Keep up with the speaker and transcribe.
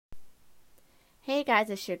Hey guys,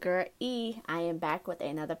 it's your girl E. I am back with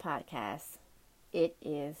another podcast. It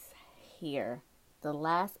is here, the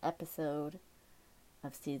last episode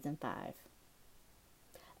of season 5.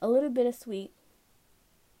 A little bittersweet,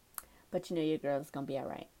 but you know your girl is gonna be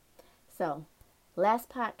alright. So, last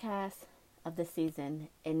podcast of the season,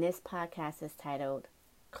 and this podcast is titled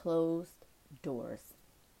Closed Doors.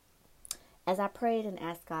 As I prayed and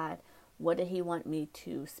asked God, what did He want me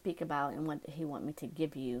to speak about and what did He want me to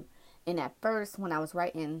give you? And at first, when I was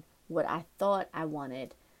writing what I thought I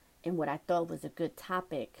wanted and what I thought was a good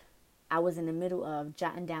topic, I was in the middle of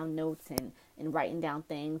jotting down notes and writing down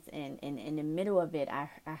things. And in the middle of it, I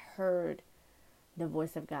heard the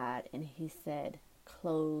voice of God, and He said,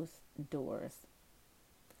 close doors.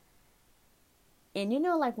 And you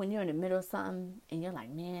know, like when you're in the middle of something and you're like,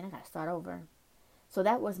 man, I got to start over. So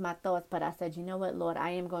that was my thoughts. But I said, you know what, Lord, I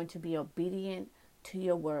am going to be obedient to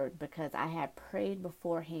your word, because I had prayed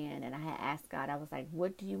beforehand and I had asked God, I was like,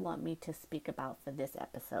 what do you want me to speak about for this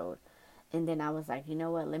episode? And then I was like, you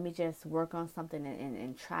know what, let me just work on something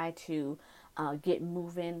and try to get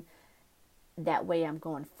moving. That way I'm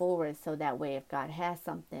going forward. So that way if God has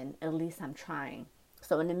something, at least I'm trying.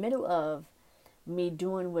 So in the middle of me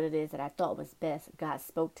doing what it is that I thought was best, God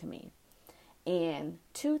spoke to me. And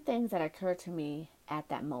two things that occurred to me at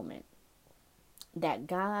that moment: that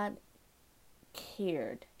God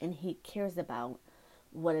cared, and He cares about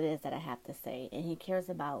what it is that I have to say, and He cares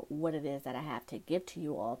about what it is that I have to give to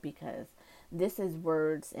you all, because this is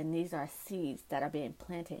words and these are seeds that are being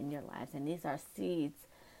planted in your lives, and these are seeds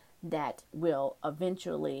that will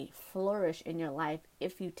eventually flourish in your life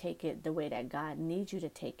if you take it the way that God needs you to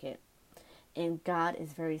take it. And God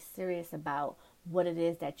is very serious about what it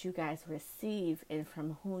is that you guys receive and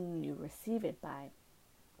from whom you receive it by.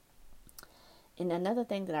 And another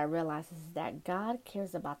thing that I realized is that God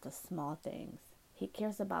cares about the small things. He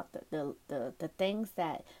cares about the things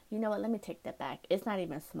that, you know what, let me take that back. It's not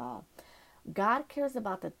even small. God cares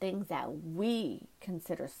about the things that we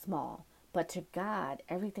consider small. But to God,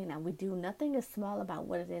 everything that we do, nothing is small about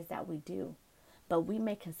what it is that we do. But we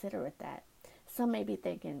may consider it that. Some may be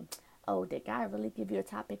thinking, oh, did God really give you a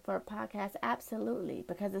topic for a podcast? Absolutely.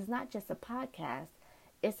 Because it's not just a podcast.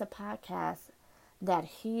 It's a podcast that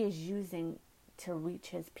He is using to reach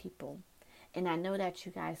His people. And I know that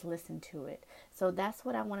you guys listen to it. So that's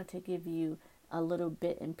what I wanted to give you, a little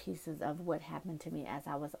bit and pieces of what happened to me as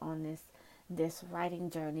I was on this writing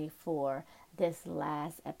journey for this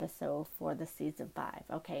last episode for the season 5.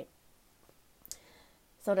 Okay.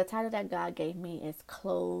 So the title that God gave me is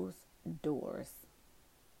Closed Doors.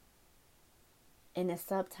 And the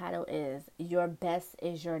subtitle is Your Best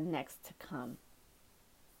is Your Next to Come.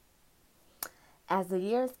 As the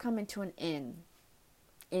year is coming to an end,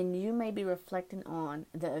 and you may be reflecting on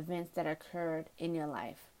the events that occurred in your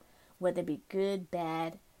life, whether it be good,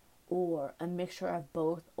 bad, or a mixture of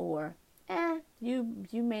both, or you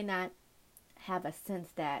may not have a sense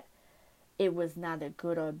that it was neither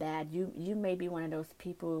good or bad. You may be one of those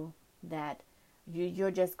people that you're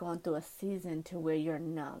just going through a season to where you're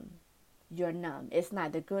numb. You're numb. It's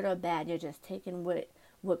neither good or bad. You're just taking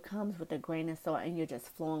what comes with a grain of salt, and you're just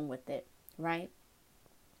flowing with it, right?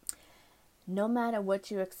 No matter what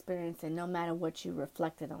you experience and no matter what you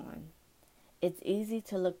reflected on, it's easy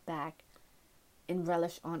to look back and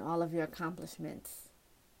relish on all of your accomplishments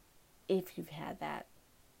if you've had that.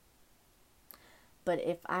 But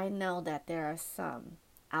if I know that there are some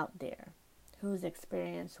out there whose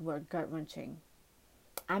experience were gut-wrenching,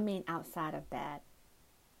 I mean outside of that,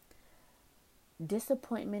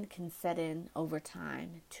 disappointment can set in over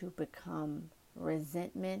time to become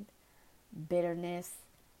resentment, bitterness,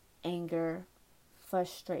 anger,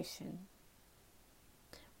 frustration.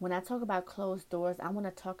 When I talk about closed doors, I want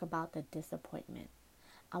to talk about the disappointment.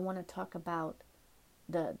 I want to talk about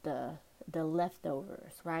the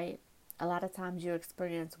leftovers, right? A lot of times you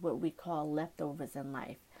experience what we call leftovers in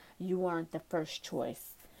life. You weren't the first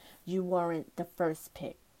choice. You weren't the first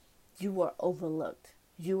pick. You were overlooked.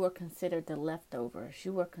 You were considered the leftovers.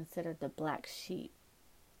 You were considered the black sheep.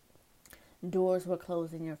 Doors were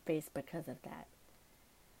closed in your face because of that.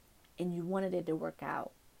 And you wanted it to work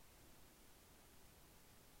out.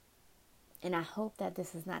 And I hope that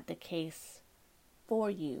this is not the case for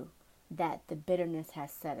you, that the bitterness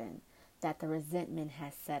has set in, that the resentment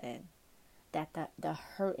has set in, that the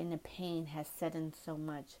hurt and the pain has set in so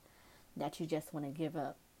much that you just want to give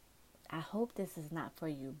up. I hope this is not for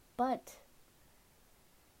you. But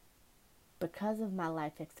because of my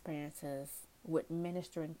life experiences with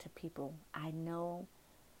ministering to people, I know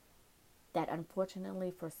that unfortunately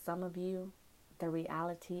for some of you, the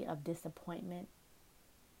reality of disappointment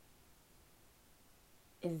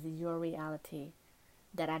is your reality,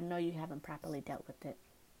 that I know you haven't properly dealt with it.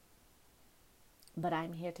 But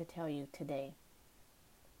I'm here to tell you today,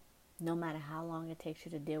 no matter how long it takes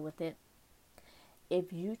you to deal with it,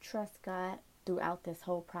 if you trust God throughout this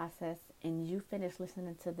whole process and you finish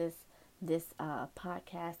listening to this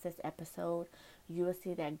podcast, this episode, you will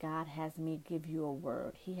see that God has me give you a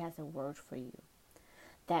word. He has a word for you.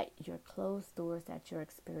 That your closed doors that you're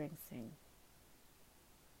experiencing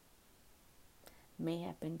may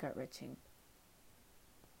have been gut-wrenching,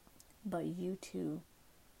 but you too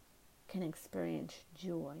can experience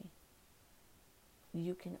joy.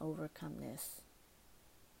 You can overcome this.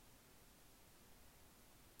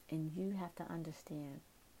 And you have to understand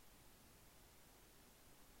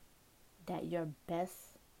that your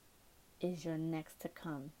best is your next to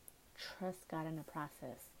come. Trust God in the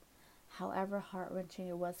process. However heart-wrenching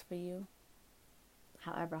it was for you,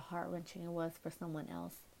 however heart-wrenching it was for someone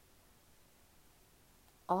else,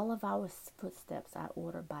 all of our footsteps are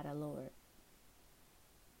ordered by the Lord.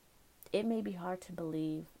 It may be hard to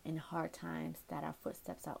believe in hard times that our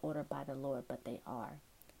footsteps are ordered by the Lord, but they are.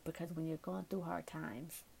 Because when you're going through hard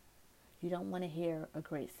times, you don't want to hear a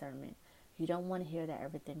great sermon. You don't want to hear that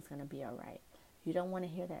everything's going to be all right. You don't want to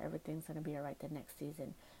hear that everything's going to be all right the next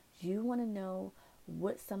season. You want to know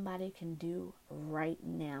what somebody can do right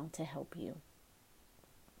now to help you.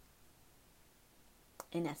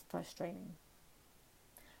 And that's frustrating.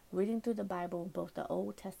 Reading through the Bible, both the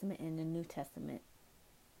Old Testament and the New Testament,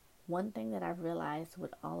 one thing that I've realized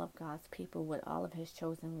with all of God's people, with all of his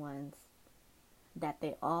chosen ones, that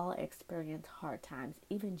they all experience hard times.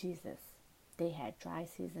 Even Jesus, they had dry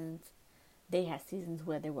seasons. They had seasons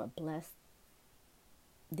where they were blessed.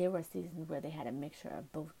 There were seasons where they had a mixture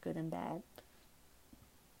of both good and bad.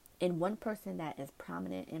 And one person that is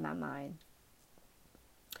prominent in my mind,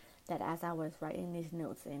 that as I was writing these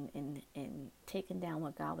notes and taking down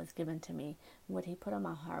what God was giving to me, what he put on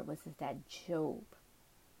my heart is that Job,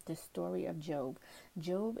 the story of Job.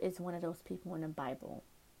 Job is one of those people in the Bible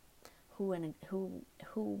who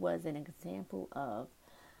was an example of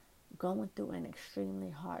going through an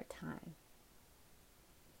extremely hard time.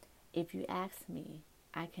 If you ask me,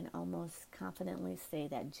 I can almost confidently say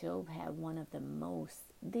that Job had one of the most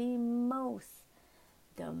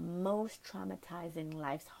traumatizing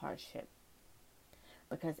life's hardship.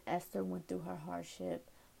 Because Esther went through her hardship,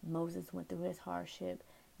 Moses went through his hardship,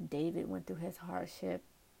 David went through his hardship,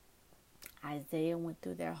 Isaiah went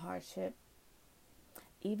through their hardship.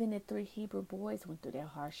 Even the 3 Hebrew boys went through their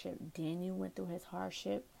hardship. Daniel went through his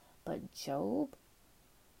hardship. But Job,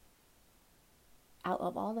 out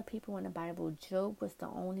of all the people in the Bible, Job was the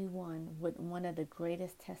only one with one of the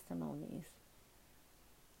greatest testimonies,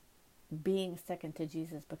 being second to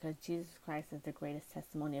Jesus, because Jesus Christ is the greatest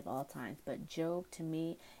testimony of all times. But Job, to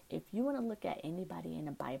me, if you want to look at anybody in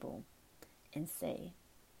the Bible and say,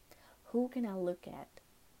 who can I look at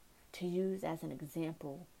to use as an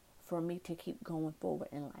example for me to keep going forward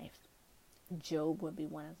in life, Job would be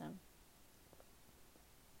one of them.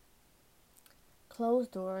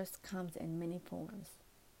 Closed doors comes in many forms,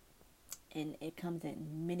 and it comes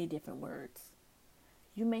in many different words.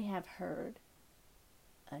 You may have heard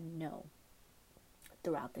a no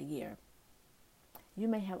throughout the year. You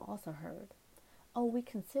may have also heard, oh, we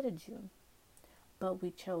considered you, but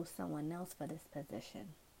we chose someone else for this position.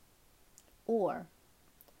 Or,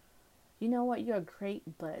 you know what, you're great,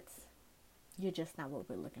 but you're just not what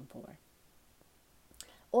we're looking for.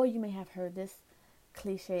 Or you may have heard this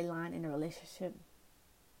cliche line in a relationship,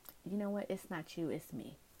 you know what, it's not you, it's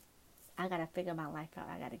me. I gotta figure my life out.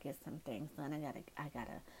 I gotta get some things done. I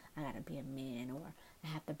gotta be a man, or I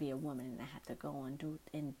have to be a woman, and I have to go and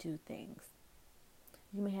do things.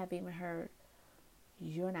 You may have even heard,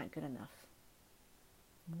 you're not good enough.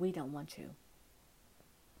 We don't want you.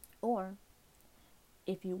 Or,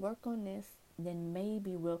 if you work on this, then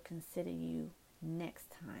maybe we'll consider you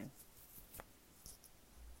next time.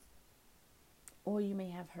 Or you may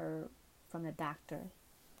have heard from the doctor,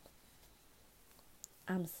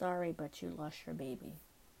 I'm sorry, but you lost your baby.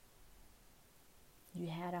 You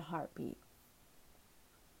had a heartbeat.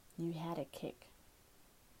 You had a kick.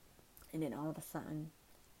 And then all of a sudden,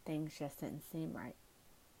 things just didn't seem right.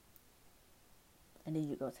 And then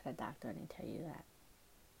you go to the doctor and they tell you that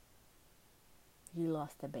you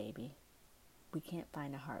lost the baby. We can't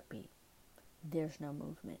find a heartbeat. There's no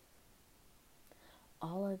movement.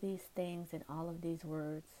 All of these things and all of these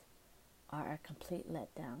words are a complete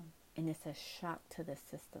letdown. And it's a shock to the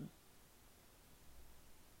system.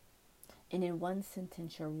 And in one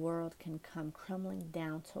sentence, your world can come crumbling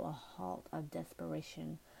down to a halt of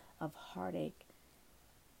desperation, of heartache.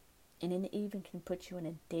 And it even can put you in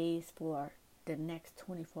a daze for the next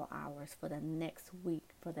 24 hours, for the next week,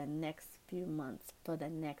 for the next few months, for the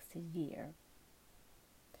next year.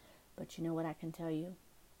 But you know what I can tell you?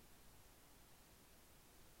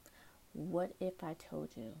 What if I told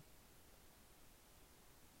you,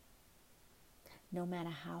 no matter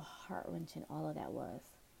how heart-wrenching all of that was,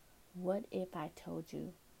 what if I told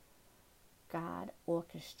you God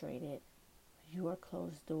orchestrated your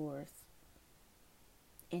closed doors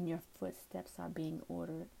and your footsteps are being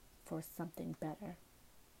ordered for something better?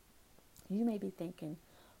 You may be thinking,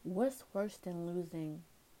 what's worse than losing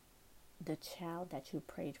the child that you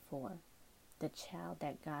prayed for, the child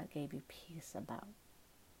that God gave you peace about?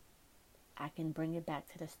 I can bring it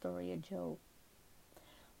back to the story of Job.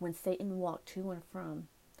 When Satan walked to and from,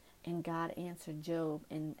 and God answered Job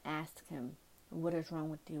and asked him, what is wrong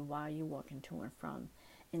with you? Why are you walking to and from?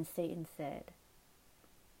 And Satan said,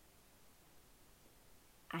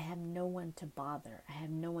 I have no one to bother. I have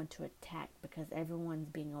no one to attack because everyone's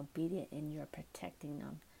being obedient and you're protecting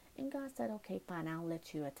them. And God said, okay, fine, I'll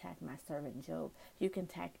let you attack my servant Job. You can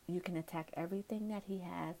attack everything that he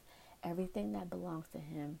has, everything that belongs to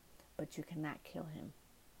him, but you cannot kill him.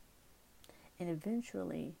 And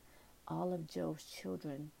eventually, all of Job's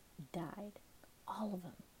children died. All of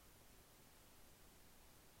them.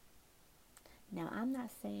 Now, I'm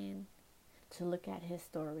not saying to look at his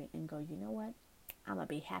story and go, you know what? I'm going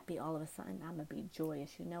to be happy all of a sudden. I'm going to be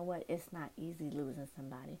joyous. You know what? It's not easy losing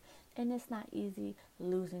somebody. And it's not easy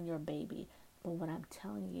losing your baby. But what I'm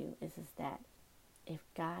telling you is that if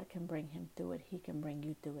God can bring him through it, he can bring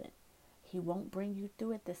you through it. He won't bring you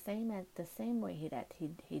through it the same way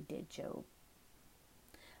he did Job.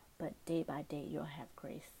 But day by day, you'll have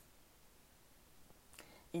grace.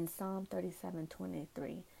 In Psalm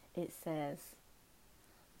 37:23, it says,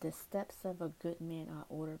 the steps of a good man are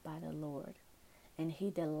ordered by the Lord, and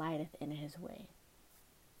he delighteth in his way.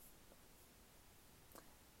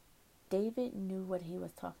 David knew what he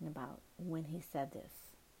was talking about when he said this.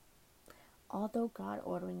 Although God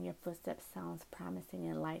ordering your footsteps sounds promising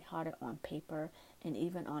and lighthearted on paper and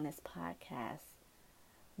even on his podcast,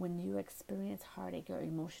 when you experience heartache or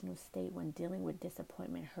emotional state when dealing with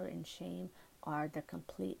disappointment, hurt, and shame are the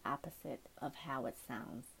complete opposite of how it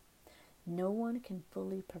sounds. No one can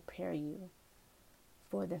fully prepare you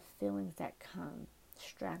for the feelings that come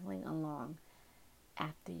straggling along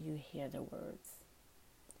after you hear the words,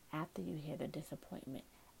 after you hear the disappointment,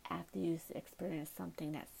 after you experience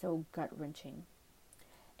something that's so gut-wrenching.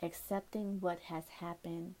 Accepting what has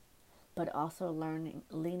happened, but also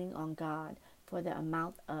leaning on God for the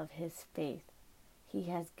amount of his faith he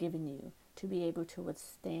has given you to be able to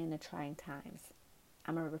withstand the trying times.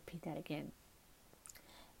 I'm going to repeat that again.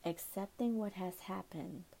 Accepting what has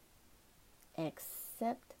happened.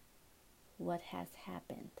 Accept what has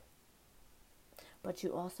happened. But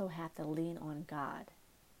you also have to lean on God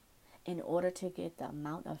in order to get the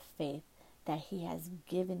amount of faith that he has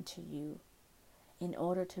given to you, in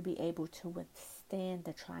order to be able to withstand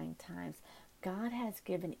the trying times. God has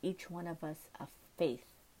given each one of us a faith,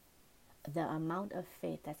 the amount of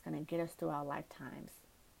faith that's going to get us through our lifetimes.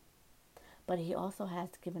 But he also has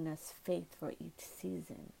given us faith for each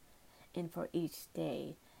season, and for each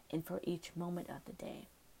day, and for each moment of the day.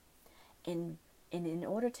 And in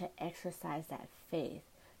order to exercise that faith,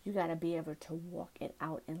 you got to be able to walk it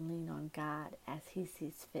out and lean on God as he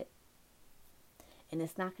sees fit. And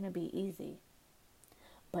it's not going to be easy,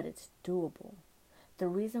 but it's doable. The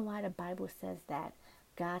reason why the Bible says that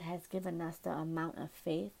God has given us the amount of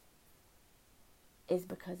faith is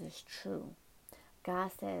because it's true.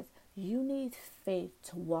 God says you need faith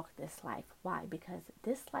to walk this life. Why? Because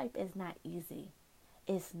this life is not easy.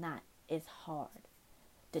 It's not. It's hard.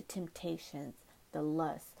 The temptations, the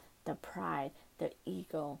lust, the pride, the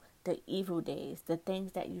ego, the evil days, the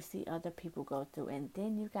things that you see other people go through. And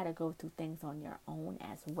then you got to go through things on your own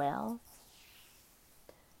as well.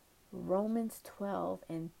 Romans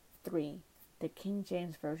 12:3, the King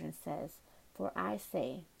James Version says, for I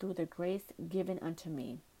say, through the grace given unto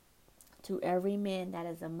me, to every man that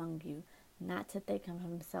is among you, not to think of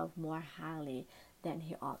himself more highly than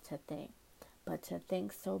he ought to think, but to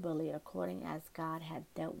think soberly according as God hath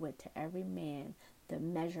dealt with to every man the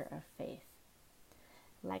measure of faith.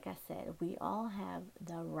 Like I said, we all have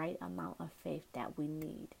the right amount of faith that we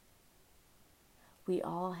need. We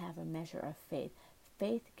all have a measure of faith.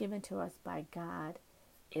 Faith given to us by God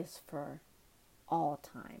is for all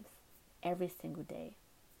times, every single day,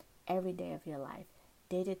 every day of your life,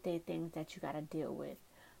 day-to-day things that you got to deal with,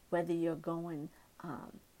 whether you're going,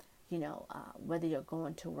 whether you're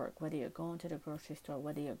going to work, whether you're going to the grocery store,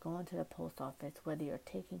 whether you're going to the post office, whether you're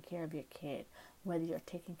taking care of your kid, whether you're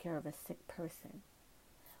taking care of a sick person.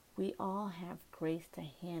 We all have grace to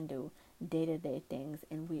handle day-to-day things,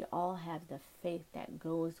 and we all have the faith that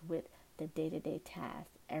goes with the day-to-day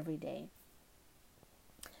tasks every day.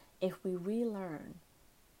 If we relearn,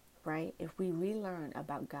 right? If we relearn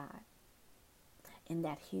about God and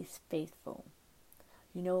that He's faithful,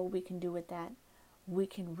 you know what we can do with that? We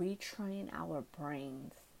can retrain our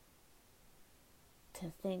brains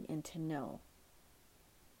to think and to know,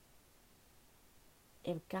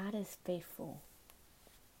 if God is faithful,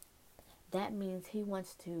 that means He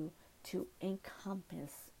wants to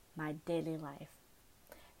encompass my daily life.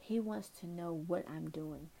 He wants to know what I'm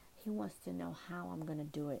doing. He wants to know how I'm going to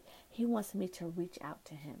do it. He wants me to reach out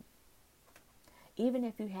to Him. Even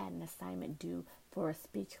if you had an assignment due for a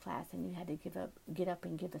speech class and you had to get up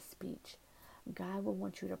and give a speech, God will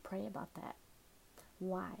want you to pray about that.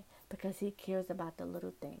 Why? Because He cares about the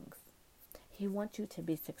little things. He wants you to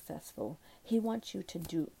be successful. He wants you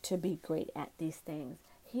to be great at these things.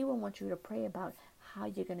 He will want you to pray about how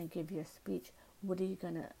you're going to give your speech. What are you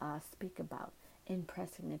going to speak about?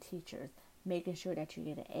 Impressing the teachers, making sure that you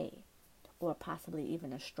get an A or possibly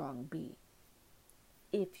even a strong B.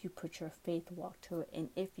 If you put your faith walk to it, and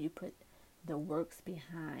if you put the works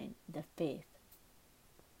behind the faith.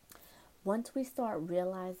 Once we start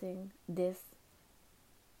realizing this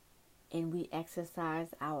and we exercise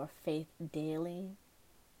our faith daily,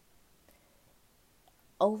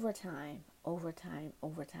 over time,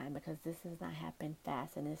 because this does not happen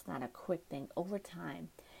fast and it's not a quick thing, over time,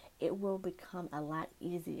 it will become a lot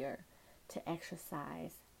easier to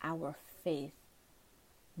exercise our faith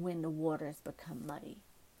when the waters become muddy,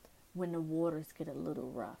 when the waters get a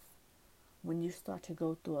little rough, when you start to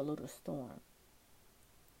go through a little storm.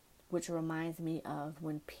 Which reminds me of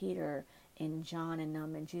when Peter and John and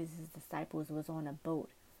them and Jesus' disciples was on a boat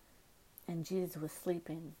and Jesus was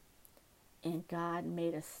sleeping, and God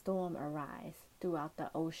made a storm arise throughout the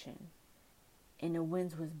ocean, and the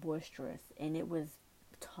winds was boisterous and it was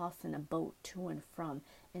tossing a boat to and from,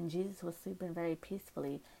 and Jesus was sleeping very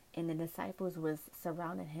peacefully, and the disciples was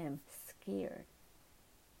surrounding Him scared.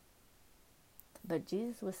 But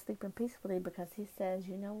Jesus was sleeping peacefully because He says,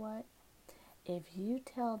 you know what? If you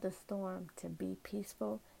tell the storm to be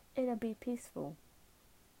peaceful, it'll be peaceful.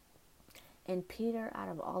 And Peter, out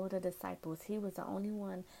of all of the disciples, he was the only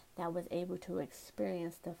one that was able to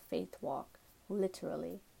experience the faith walk,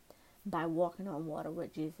 literally, by walking on water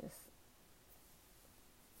with Jesus.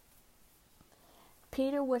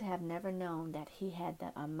 Peter would have never known that he had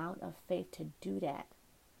the amount of faith to do that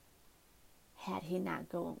had he not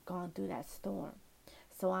gone through that storm.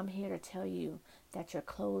 So I'm here to tell you that your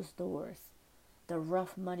closed doors, the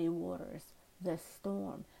rough, muddy waters, the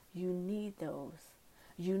storm, you need those.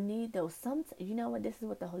 You need those. You know what? This is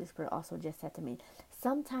what the Holy Spirit also just said to me.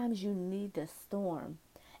 Sometimes you need the storm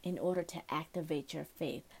in order to activate your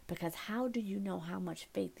faith. Because how do you know how much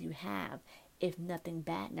faith you have if nothing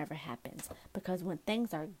bad never happens? Because when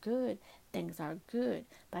things are good, things are good.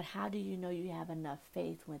 But how do you know you have enough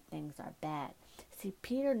faith when things are bad? See,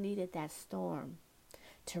 Peter needed that storm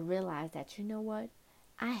to realize that, you know what?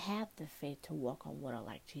 I have the faith to walk on water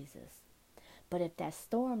like Jesus. But if that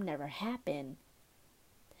storm never happened,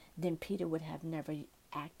 then Peter would have never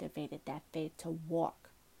activated that faith to walk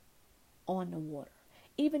on the water.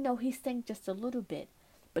 Even though he sank just a little bit,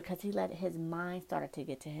 because he let his mind started to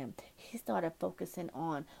get to him. He started focusing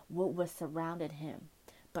on what was surrounded him.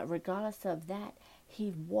 But regardless of that,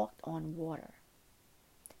 he walked on water.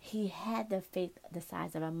 He had the faith the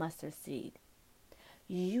size of a mustard seed.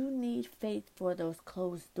 You need faith for those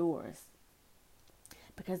closed doors.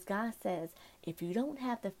 Because God says, if you don't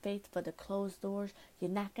have the faith for the closed doors,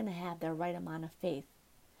 you're not going to have the right amount of faith.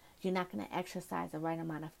 You're not going to exercise the right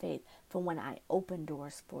amount of faith for when I open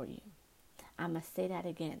doors for you. I'm going to say that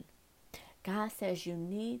again. God says you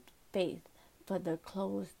need faith for the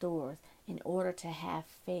closed doors in order to have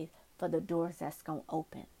faith for the doors that's going to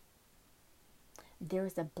open. There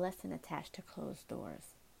is a blessing attached to closed doors.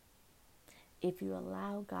 If you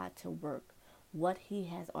allow God to work what He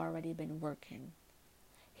has already been working,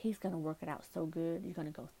 He's going to work it out so good, you're going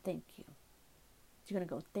to go, thank you. You're going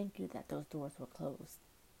to go, thank you that those doors were closed.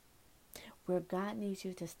 Where God needs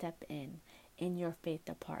you to step in your faith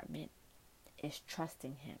department, is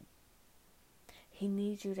trusting Him. He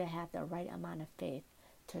needs you to have the right amount of faith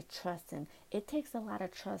to trust Him. It takes a lot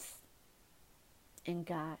of trust in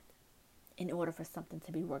God in order for something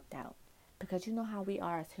to be worked out. Because you know how we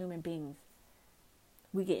are as human beings.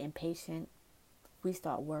 We get impatient. We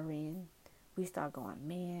start worrying. We start going,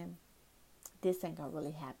 man, this ain't going to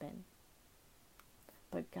really happen.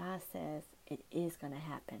 But God says it is going to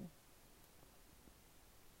happen.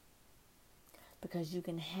 Because you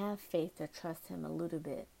can have faith to trust Him a little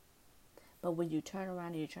bit. But when you turn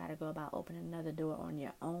around and you try to go about opening another door on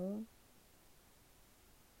your own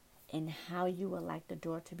and how you would like the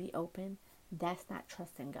door to be open, that's not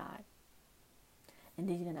trusting God. And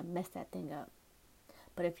then you're going to mess that thing up.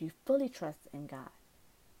 But if you fully trust in God,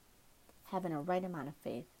 having a right amount of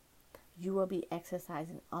faith, you will be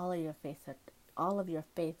exercising all of your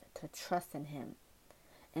faith to trust in Him,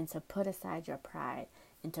 and to put aside your pride,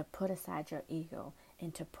 and to put aside your ego,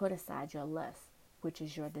 and to put aside your lust, which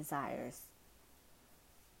is your desires,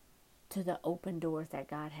 to the open doors that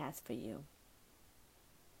God has for you.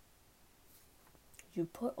 You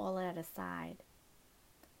put all that aside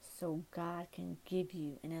so God can give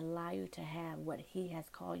you and allow you to have what He has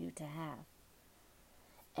called you to have.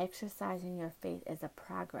 Exercising your faith is a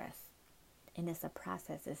progress, and it's a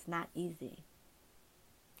process. It's not easy.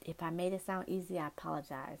 If I made it sound easy, I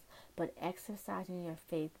apologize. But exercising your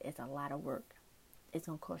faith is a lot of work. It's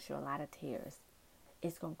going to cost you a lot of tears.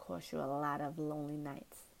 It's going to cost you a lot of lonely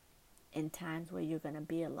nights and times where you're going to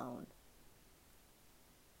be alone.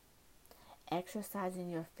 Exercising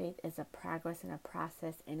your faith is a progress and a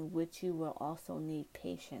process in which you will also need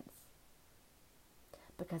patience,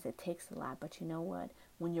 because it takes a lot. But you know what?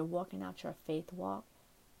 When you're walking out your faith walk,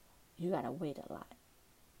 you got to wait a lot.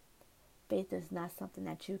 Faith is not something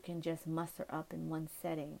that you can just muster up in one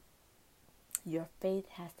setting. Your faith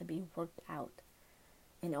has to be worked out.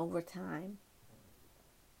 And over time,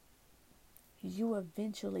 you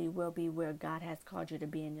eventually will be where God has called you to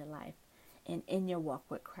be in your life and in your walk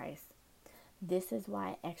with Christ. This is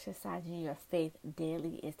why exercising your faith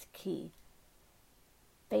daily is key.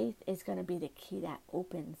 Faith is going to be the key that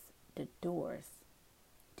opens the doors.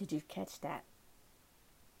 Did you catch that?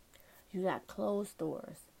 You got closed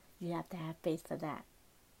doors. You have to have faith for that.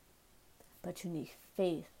 But you need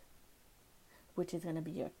faith, which is going to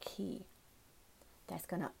be your key. That's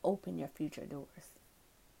going to open your future doors.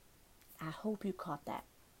 I hope you caught that.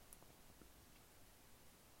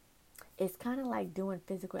 It's kind of like doing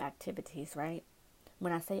physical activities, right?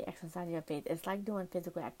 When I say exercise your faith, it's like doing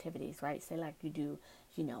physical activities, right? Say like you do,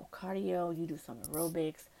 cardio, you do some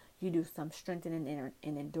aerobics, you do some strengthening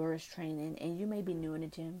and endurance training, and you may be new in the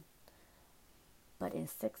gym. But in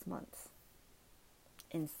 6 months,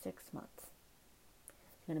 you're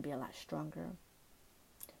going to be a lot stronger.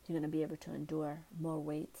 You're going to be able to endure more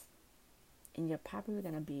weights. And you're probably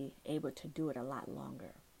going to be able to do it a lot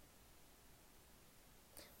longer.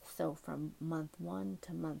 So from month 1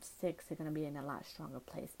 to month 6, you're going to be in a lot stronger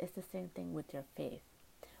place. It's the same thing with your faith.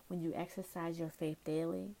 When you exercise your faith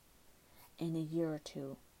daily, in a year or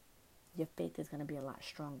two, your faith is going to be a lot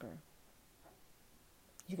stronger.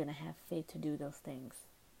 You're going to have faith to do those things.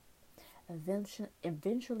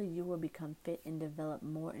 Eventually, you will become fit and develop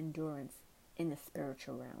more endurance in the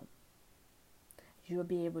spiritual realm. You will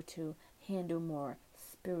be able to handle more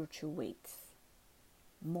spiritual weights,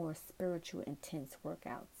 more spiritual intense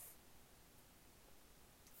workouts.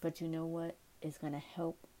 But you know what? It's going to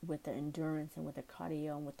help with the endurance and with the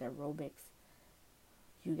cardio and with the aerobics.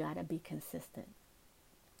 You got to be consistent.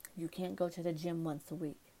 You can't go to the gym once a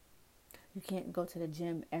week. You can't go to the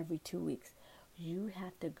gym every 2 weeks. You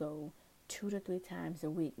have to go 2 to 3 times a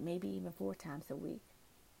week, maybe even 4 times a week.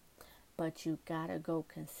 But you got to go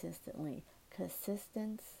consistently.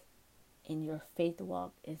 Consistency in your faith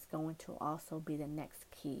walk is going to also be the next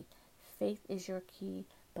key. Faith is your key,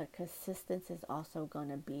 but consistency is also going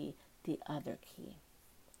to be the other key,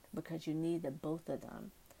 because you need the both of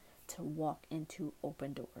them to walk into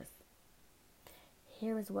open doors.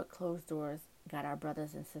 Here is what closed doors got our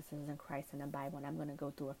brothers and sisters in Christ in the Bible, and I'm going to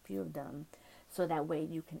go through a few of them so that way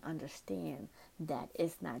you can understand that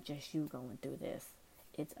it's not just you going through this,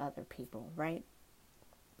 it's other people, right?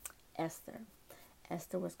 Esther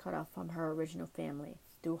was cut off from her original family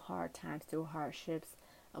through hard times, through hardships,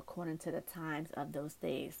 according to the times of those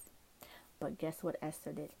days. But guess what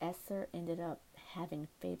Esther did? Esther ended up having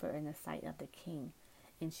favor in the sight of the king,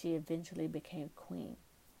 and she eventually became queen.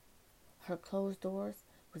 Her closed doors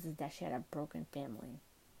was that she had a broken family,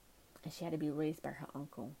 and she had to be raised by her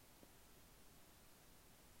uncle.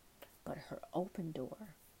 But her open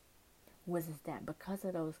door was that because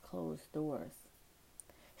of those closed doors,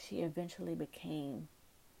 she eventually became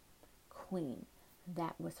queen.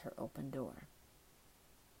 That was her open door.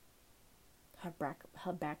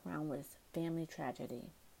 Her background was family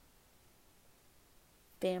tragedy,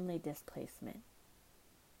 family displacement.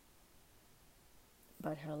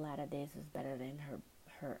 But her latter days was better than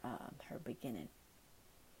her beginning.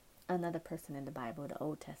 Another person in the Bible, the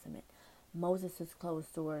Old Testament, Moses'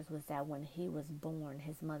 closed doors was that when he was born,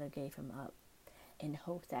 his mother gave him up in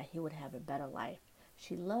hopes that he would have a better life.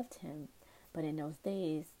 She loved him, but in those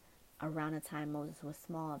days, around the time Moses was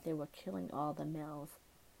small, they were killing all the males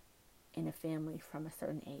in a family from a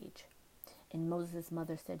certain age. And Moses'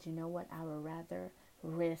 mother said, you know what, I would rather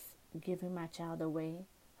risk giving my child away,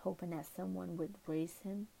 hoping that someone would raise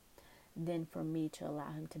him, than for me to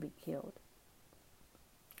allow him to be killed.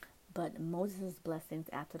 But Moses' blessings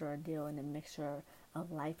after the ordeal and the mixture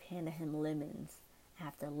of life handed him lemons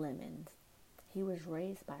after lemons. He was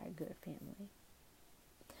raised by a good family.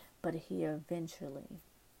 But he eventually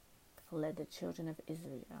led the children of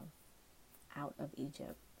Israel out of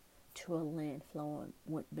Egypt to a land flowing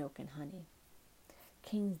with milk and honey.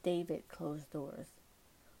 King David closed doors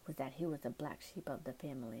was that he was the black sheep of the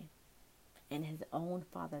family, and his own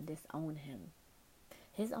father disowned him.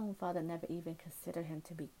 His own father never even considered him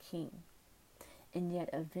to be king. And yet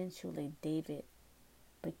eventually David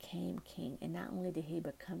became king. And not only did he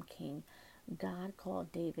become king, God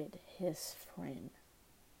called David his friend.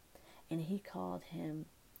 And he called him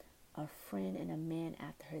a friend and a man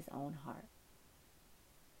after his own heart.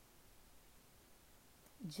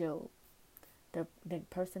 Job, the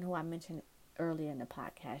person who I mentioned earlier in the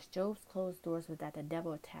podcast, Job's closed doors was that the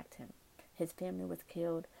devil attacked him. His family was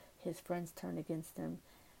killed. His friends turned against him.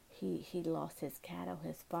 He lost his cattle,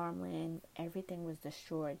 his farmland. Everything was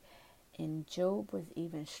destroyed. And Job was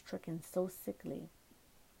even stricken so sickly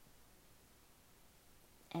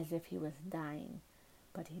as if he was dying,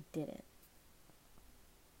 but he didn't.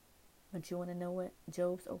 But you want to know what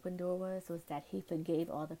Job's open door was that he forgave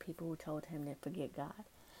all the people who told him to forget God.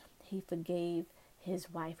 He forgave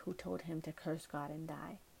his wife who told him to curse God and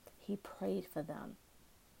die. He prayed for them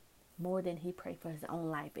more than he prayed for his own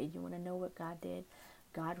life. And you want to know what God did?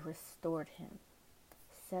 God restored him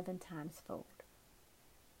 7 times fold.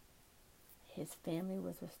 His family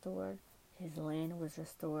was restored. His land was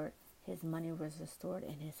restored. His money was restored.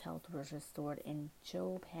 And his health was restored. And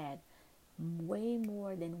Job had way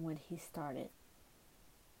more than when he started.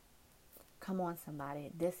 Come on, somebody.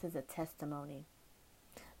 This is a testimony.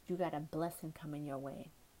 You got a blessing coming your way.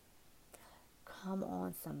 Come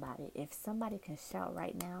on, somebody. If somebody can shout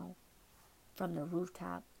right now from the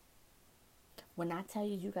rooftop, when I tell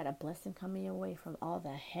you you got a blessing coming your way from all the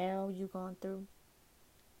hell you've gone through,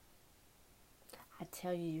 I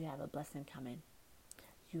tell you, you have a blessing coming.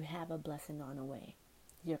 You have a blessing on the way.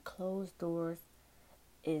 Your closed doors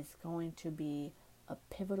is going to be a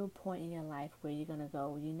pivotal point in your life where you're going to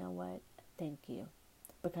go, you know what? Thank you.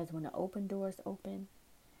 Because when the open doors open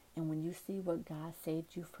and when you see what God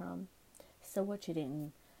saved you from, so what you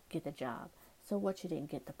didn't get the job, so what you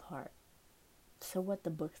didn't get the part, so what the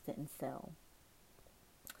books didn't sell,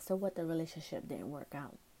 so what the relationship didn't work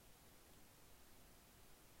out.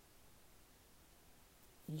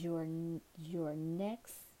 Your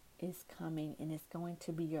next is coming and it's going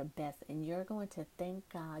to be your best, and you're going to thank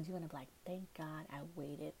God. You're going to be like, thank God I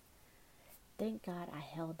waited. Thank God I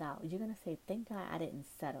held out. You're going to say, thank God I didn't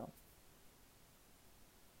settle.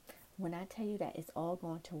 When I tell you that it's all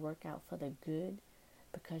going to work out for the good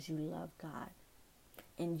because you love God.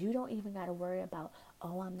 And you don't even got to worry about,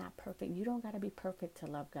 oh, I'm not perfect. You don't got to be perfect to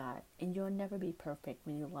love God. And you'll never be perfect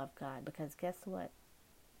when you love God, because guess what?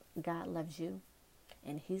 God loves you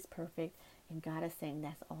and he's perfect. And God is saying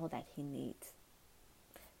that's all that he needs.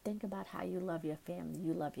 Think about how you love your family.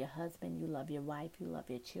 You love your husband. You love your wife. You love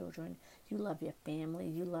your children. You love your family.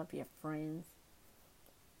 You love your friends.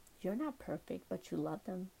 You're not perfect, but you love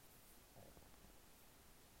them.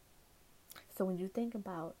 So when you think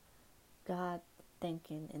about God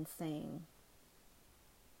thinking and saying,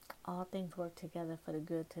 all things work together for the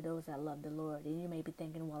good to those that love the Lord. And you may be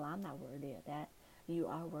thinking, well, I'm not worthy of that. You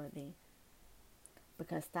are worthy.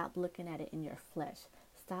 Because stop looking at it in your flesh.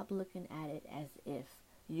 Stop looking at it as if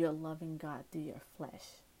you're loving God through your flesh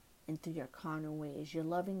and through your carnal ways. You're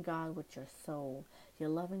loving God with your soul. You're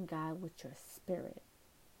loving God with your spirit.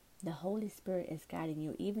 The Holy Spirit is guiding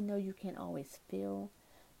you. Even though you can't always feel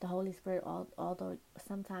the Holy Spirit, although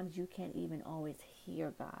sometimes you can't even always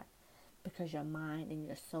hear God, because your mind and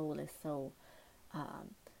your soul is so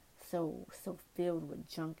filled with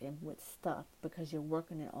junk and with stuff, because you're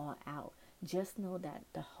working it all out. Just know that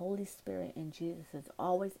the Holy Spirit and Jesus is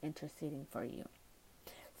always interceding for you.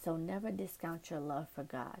 So never discount your love for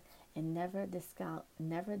God, and never discount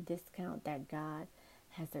that God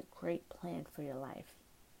has a great plan for your life.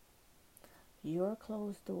 Your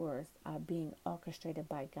closed doors are being orchestrated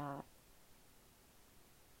by God.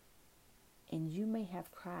 And you may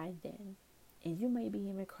have cried then, and you may be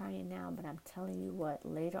even crying now, but I'm telling you what,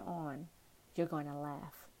 later on, you're going to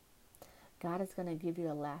laugh. God is going to give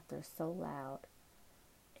you a laughter so loud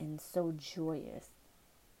and so joyous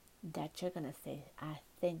that you're going to say, I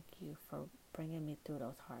thank you for bringing me through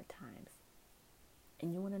those hard times.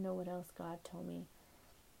 And you want to know what else God told me?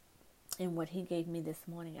 And what he gave me this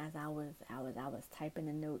morning as I was typing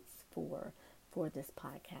the notes for this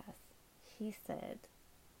podcast. He said,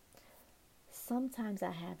 sometimes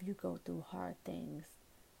I have you go through hard things,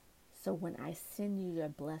 so when I send you your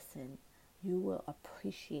blessing, you will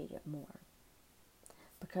appreciate it more.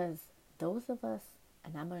 Because those of us,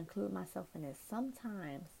 and I'm going to include myself in this,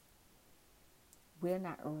 sometimes we're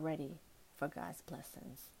not ready for God's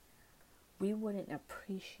blessings. We wouldn't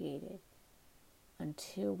appreciate it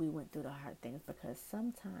until we went through the hard things, because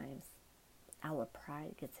sometimes our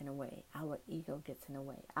pride gets in the way, our ego gets in the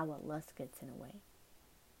way, our lust gets in the way.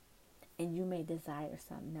 And you may desire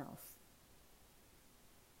something else.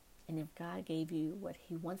 And if God gave you what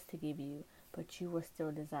he wants to give you, but you were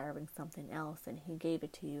still desiring something else and he gave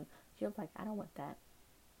it to you, you're like, I don't want that.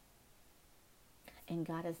 And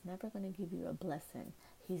God is never going to give you a blessing.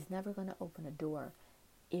 He's never going to open a door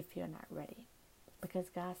if you're not ready. Because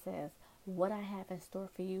God says, what I have in store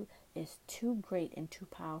for you is too great and too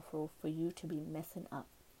powerful for you to be messing up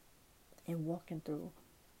and walking through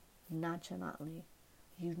nonchalantly.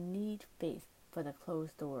 You need faith for the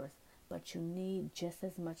closed doors, but you need just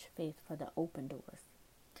as much faith for the open doors.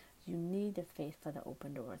 You need the faith for the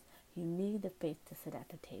open doors. You need the faith to sit at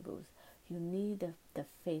the tables. You need the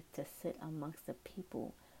faith to sit amongst the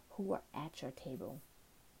people who are at your table.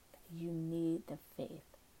 You need the faith,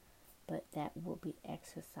 but that will be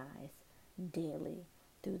exercised daily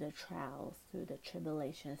through the trials, through the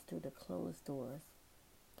tribulations, through the closed doors,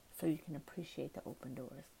 so you can appreciate the open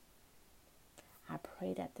doors. I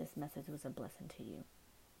pray that this message was a blessing to you.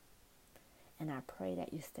 And I pray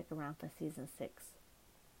that you stick around for season 6.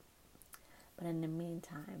 But in the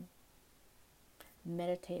meantime,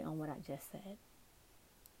 meditate on what I just said.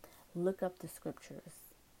 Look up the scriptures.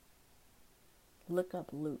 Look up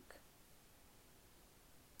Luke.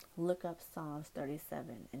 Look up Psalms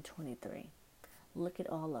 37 and 23. Look it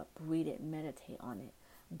all up. Read it. Meditate on it.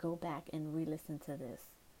 Go back and re-listen to this.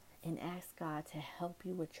 And ask God to help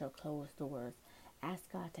you with your closed doors.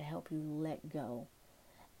 Ask God to help you let go.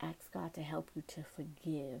 Ask God to help you to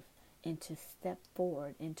forgive and to step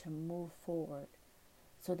forward and to move forward.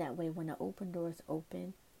 So that way when the open doors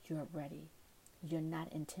open, you're ready. You're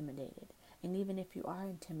not intimidated. And even if you are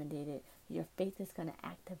intimidated, your faith is going to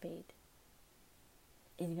activate.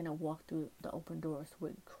 And you're going to walk through the open doors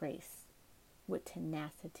with grace, with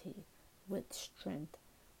tenacity, with strength,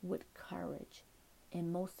 with courage.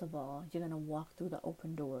 And most of all, you're going to walk through the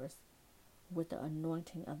open doors with the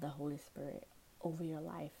anointing of the Holy Spirit over your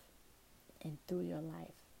life and through your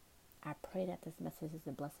life. I pray that this message is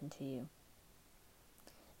a blessing to you.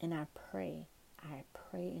 And I pray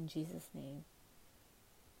in Jesus' name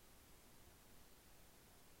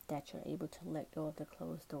that you're able to let go of the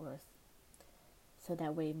closed doors, so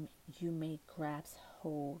that way you may grasp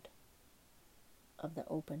hold of the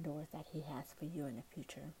open doors that he has for you in the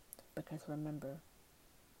future. Because remember,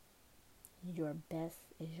 your best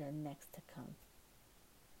is your next to come.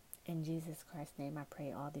 In Jesus Christ's name, I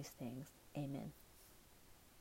pray all these things. Amen.